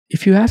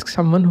If you ask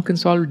someone who can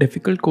solve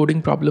difficult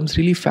coding problems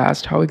really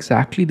fast how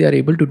exactly they are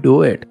able to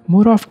do it,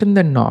 more often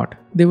than not,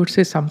 they would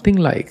say something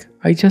like,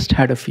 "I just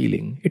had a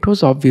feeling, it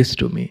was obvious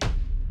to me."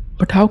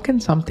 But how can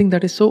something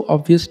that is so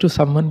obvious to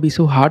someone be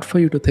so hard for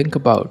you to think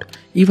about,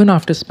 even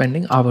after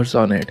spending hours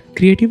on it?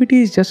 Creativity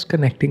is just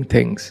connecting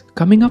things.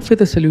 Coming up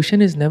with a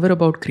solution is never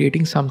about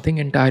creating something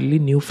entirely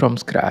new from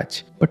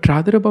scratch, but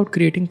rather about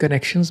creating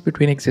connections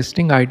between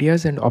existing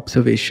ideas and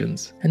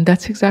observations. And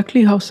that's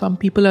exactly how some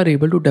people are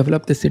able to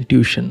develop this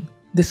intuition,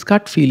 this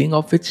gut feeling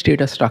of which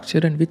data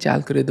structure and which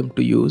algorithm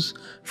to use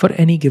for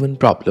any given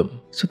problem.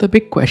 So the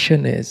big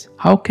question is,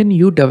 how can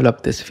you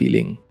develop this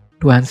feeling?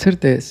 To answer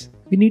this,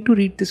 we need to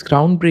read this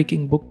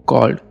groundbreaking book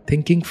called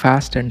Thinking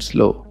Fast and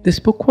Slow. This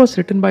book was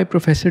written by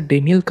Professor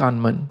Daniel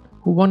Kahneman,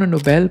 who won a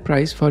Nobel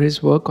Prize for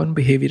his work on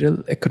behavioral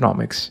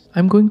economics.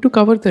 I'm going to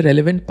cover the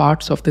relevant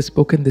parts of this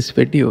book in this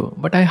video,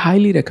 but I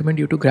highly recommend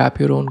you to grab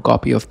your own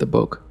copy of the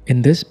book.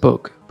 In this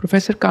book,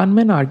 Professor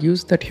Kahneman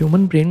argues that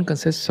human brain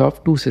consists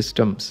of two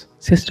systems.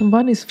 System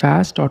 1 is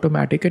fast,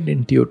 automatic, and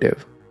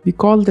intuitive. We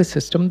call this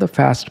system the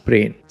fast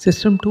brain.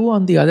 System 2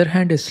 on the other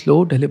hand is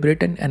slow,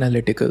 deliberate, and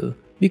analytical.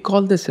 We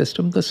call this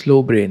system the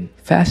slow brain.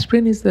 Fast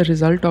brain is the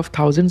result of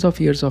thousands of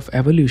years of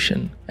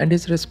evolution and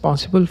is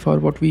responsible for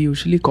what we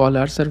usually call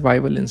our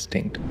survival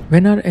instinct.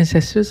 When our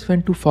ancestors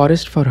went to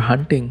forest for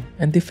hunting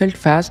and they felt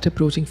fast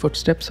approaching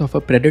footsteps of a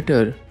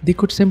predator, they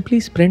could simply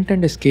sprint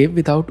and escape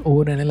without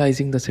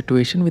overanalyzing the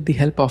situation with the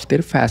help of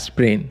their fast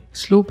brain.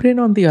 Slow brain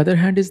on the other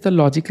hand is the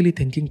logically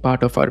thinking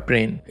part of our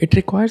brain. It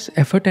requires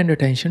effort and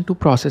attention to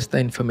process the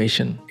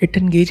information. It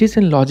engages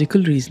in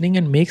logical reasoning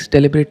and makes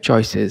deliberate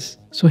choices.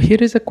 So here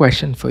is a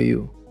question for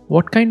you.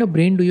 What kind of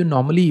brain do you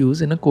normally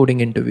use in a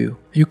coding interview?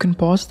 You can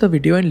pause the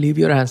video and leave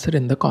your answer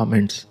in the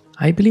comments.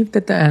 I believe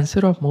that the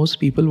answer of most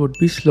people would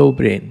be slow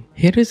brain.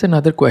 Here is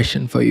another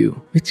question for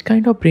you. Which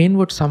kind of brain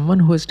would someone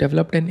who has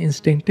developed an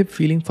instinctive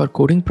feeling for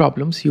coding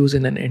problems use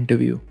in an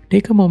interview?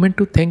 Take a moment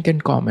to think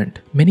and comment.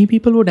 Many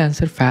people would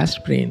answer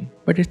fast brain,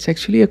 but it's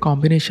actually a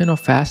combination of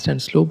fast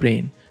and slow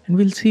brain, and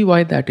we'll see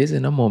why that is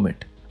in a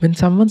moment. When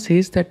someone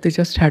says that they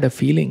just had a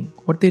feeling,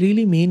 what they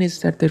really mean is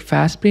that their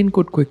fast brain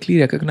could quickly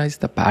recognize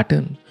the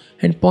pattern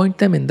and point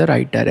them in the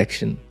right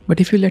direction. But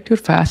if you let your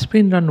fast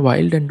brain run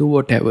wild and do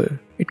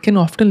whatever, it can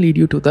often lead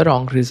you to the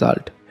wrong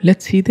result.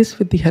 Let's see this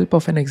with the help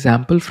of an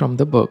example from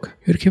the book.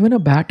 You're given a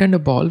bat and a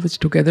ball which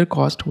together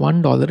cost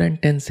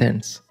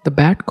 $1.10. The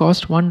bat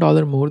cost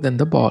 $1 more than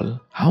the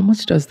ball. How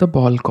much does the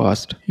ball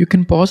cost? You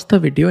can pause the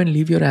video and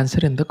leave your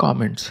answer in the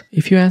comments.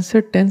 If you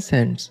answered 10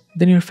 cents,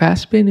 then your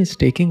fast brain is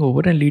taking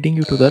over and leading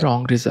you to the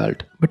wrong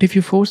result. But if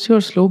you force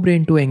your slow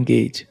brain to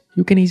engage,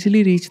 you can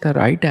easily reach the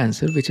right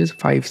answer, which is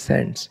 5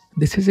 cents.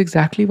 This is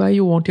exactly why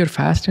you want your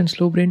fast and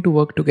slow brain to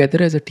work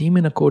together as a team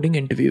in a coding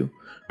interview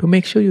to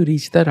make sure you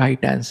reach the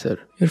right answer.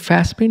 Your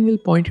fast brain will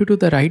point you to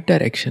the right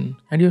direction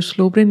and your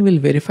slow brain will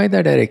verify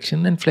the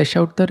direction and flesh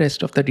out the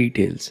rest of the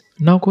details.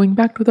 Now going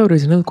back to the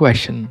original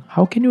question,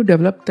 how can you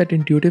develop that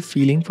intuitive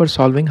feeling for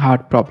solving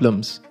hard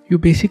problems? You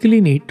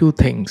basically need two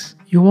things.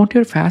 You want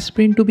your fast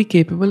brain to be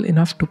capable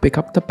enough to pick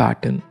up the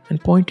pattern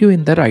and point you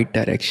in the right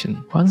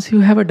direction. Once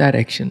you have a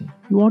direction,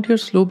 you want your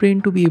slow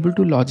brain to be able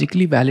to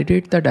logically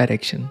validate the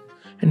direction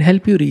and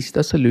help you reach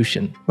the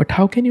solution. But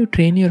how can you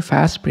train your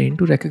fast brain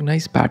to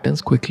recognize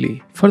patterns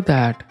quickly? For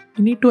that,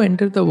 you need to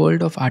enter the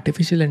world of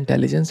artificial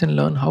intelligence and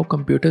learn how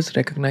computers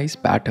recognize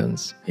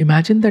patterns.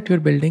 Imagine that you're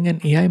building an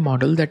AI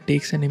model that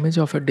takes an image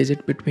of a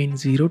digit between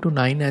 0 to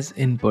 9 as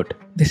input.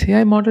 This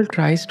AI model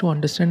tries to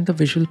understand the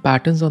visual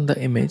patterns on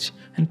the image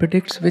and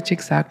predicts which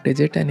exact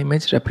digit an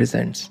image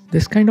represents.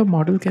 This kind of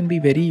model can be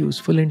very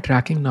useful in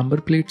tracking number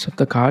plates of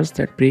the cars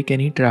that break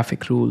any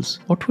traffic rules.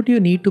 What would you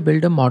need to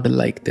build a model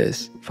like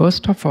this?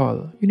 First of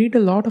all, you need a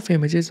lot of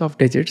images of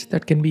digits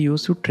that can be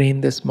used to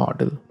train this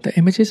model. The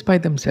images by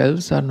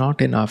themselves are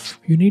not enough.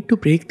 You need to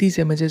break these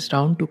images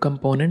down to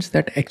components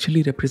that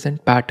actually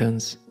represent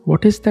patterns.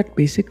 What is that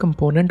basic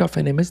component of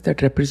an image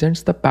that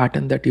represents the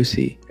pattern that you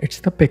see? It's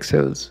the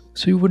pixels.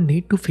 So you would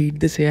need to feed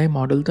this AI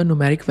model the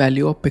numeric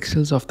value of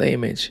pixels of the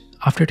image.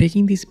 After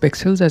taking these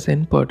pixels as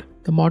input,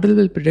 the model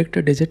will predict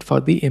a digit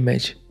for the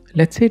image.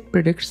 Let's say it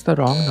predicts the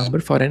wrong number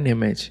for an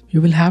image. You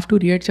will have to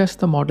readjust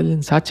the model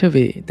in such a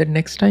way that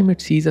next time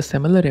it sees a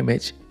similar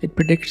image, it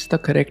predicts the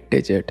correct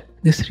digit.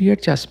 This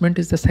readjustment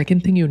is the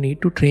second thing you need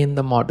to train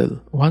the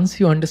model. Once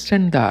you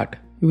understand that,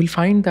 you will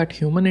find that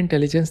human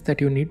intelligence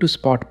that you need to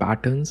spot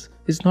patterns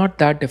is not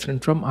that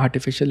different from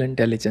artificial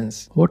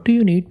intelligence. What do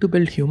you need to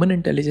build human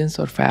intelligence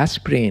or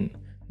fast brain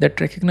that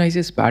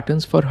recognizes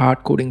patterns for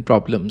hard coding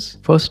problems?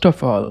 First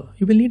of all,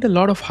 you will need a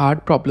lot of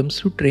hard problems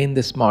to train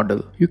this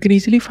model. You can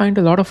easily find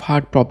a lot of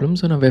hard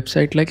problems on a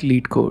website like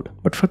Leetcode,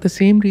 but for the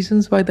same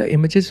reasons why the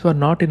images were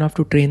not enough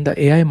to train the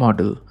AI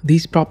model,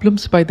 these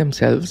problems by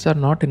themselves are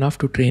not enough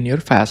to train your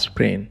fast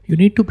brain. You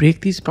need to break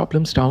these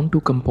problems down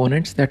to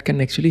components that can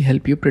actually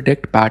help you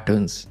predict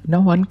patterns. Now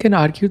one can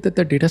argue that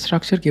the data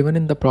structure given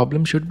in the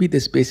problem should be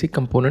this basic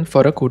component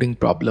for a coding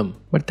problem,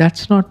 but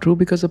that's not true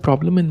because a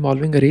problem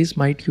involving arrays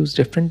might use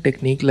different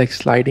technique like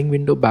sliding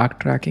window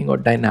backtracking or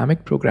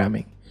dynamic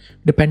programming.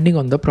 depending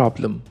on the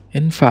problem.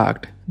 In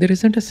fact, there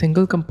isn't a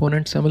single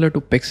component similar to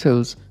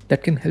pixels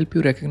that can help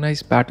you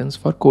recognize patterns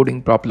for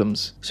coding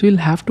problems. So you'll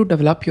have to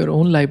develop your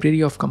own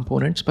library of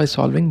components by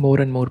solving more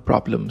and more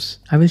problems.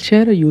 I will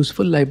share a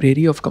useful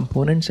library of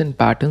components and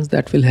patterns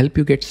that will help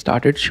you get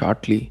started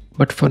shortly.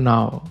 But for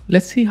now,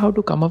 let's see how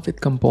to come up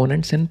with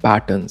components and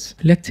patterns.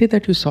 Let's say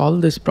that you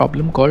solve this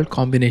problem called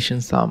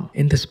combination sum.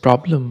 In this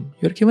problem,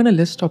 you're given a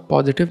list of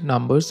positive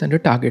numbers and a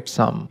target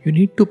sum. You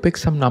need to pick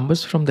some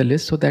numbers from the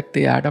list so that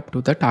they add up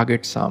to the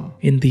target sum.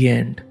 In the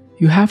end,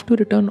 you have to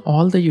return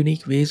all the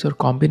unique ways or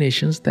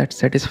combinations that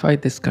satisfy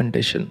this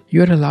condition.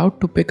 You are allowed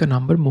to pick a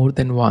number more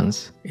than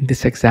once. In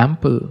this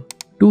example,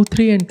 2,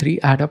 3 and 3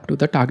 add up to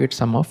the target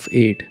sum of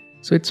 8.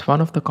 So it's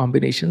one of the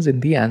combinations in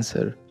the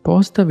answer.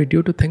 Pause the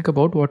video to think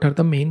about what are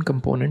the main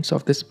components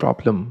of this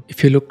problem.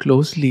 If you look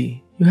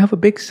closely, you have a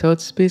big search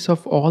space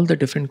of all the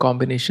different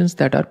combinations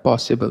that are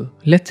possible.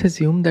 Let's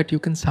assume that you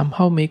can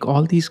somehow make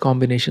all these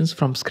combinations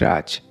from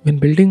scratch. When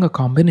building a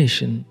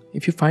combination,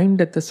 if you find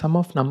that the sum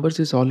of numbers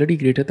is already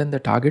greater than the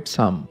target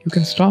sum, you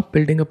can stop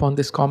building upon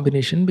this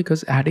combination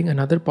because adding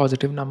another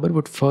positive number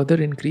would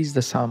further increase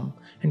the sum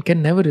and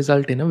can never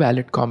result in a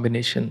valid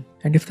combination.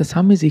 And if the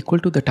sum is equal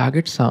to the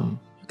target sum,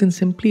 you can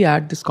simply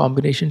add this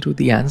combination to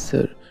the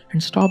answer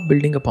and stop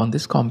building upon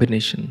this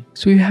combination.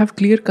 So you have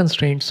clear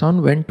constraints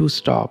on when to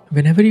stop.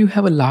 Whenever you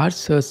have a large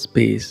search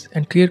space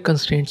and clear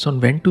constraints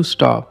on when to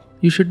stop,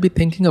 you should be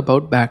thinking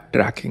about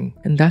backtracking.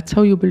 And that's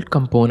how you build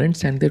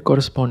components and their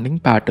corresponding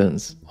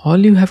patterns. All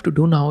you have to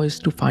do now is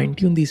to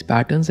fine-tune these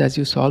patterns as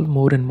you solve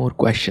more and more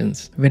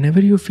questions.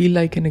 Whenever you feel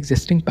like an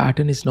existing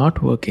pattern is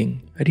not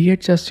working,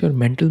 readjust your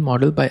mental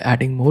model by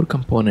adding more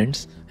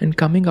components and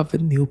coming up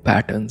with new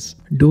patterns.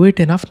 Do it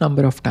enough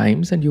number of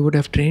times and you would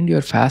have trained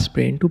your fast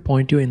brain to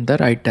point you in the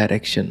right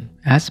direction.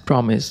 As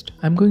promised,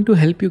 I'm going to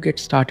help you get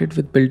started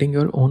with building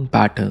your own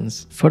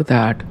patterns. For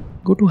that,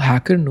 go to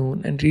Hacker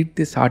Noon and read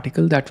this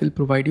article that will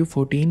provide you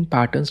 14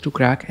 patterns to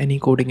crack any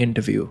coding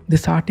interview.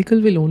 This article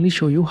will only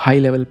show you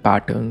high-level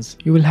patterns.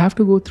 You will have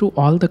to go through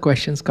all the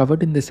questions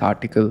covered in this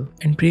article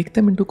and break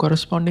them into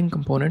corresponding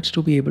components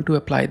to be able to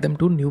apply them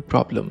to new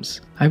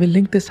problems. I will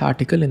link this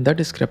article in the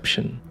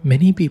description.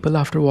 Many people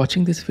after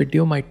watching this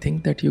video might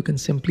think that you can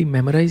simply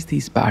memorize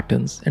these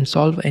patterns and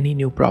solve any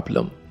new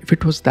problem. If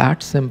it was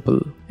that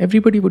simple,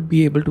 everybody would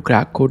be able to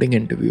crack coding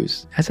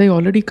interviews. As I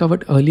already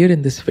covered earlier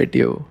in this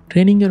video,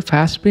 training your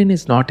fast brain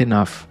is not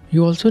enough.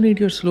 You also need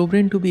your slow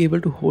brain to be able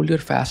to hold your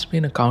fast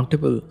brain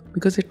accountable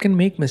because it can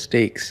make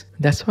mistakes.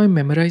 That's why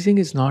memorizing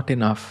is not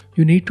enough.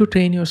 You need to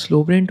train your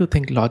slow brain to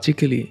think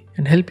logically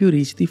and help you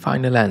reach the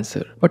final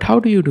answer. But how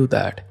do you do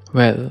that?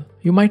 Well,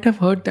 you might have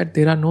heard that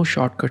there are no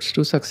shortcuts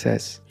to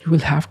success. You will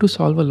have to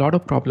solve a lot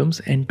of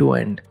problems end to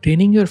end.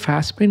 Training your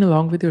fast brain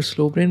along with your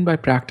slow brain by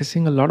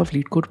practicing a lot of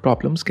Leetcode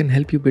problems can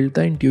help you build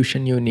the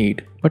intuition you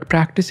need. But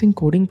practicing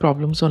coding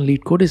problems on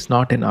Leetcode is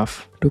not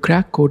enough. To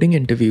crack coding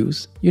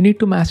interviews, you need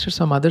to master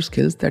some other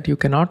skills that you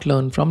cannot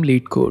learn from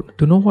Leetcode.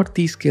 To know what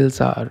these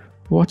skills are,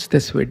 watch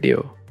this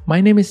video. My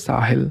name is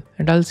Sahil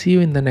and I'll see you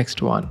in the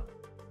next one.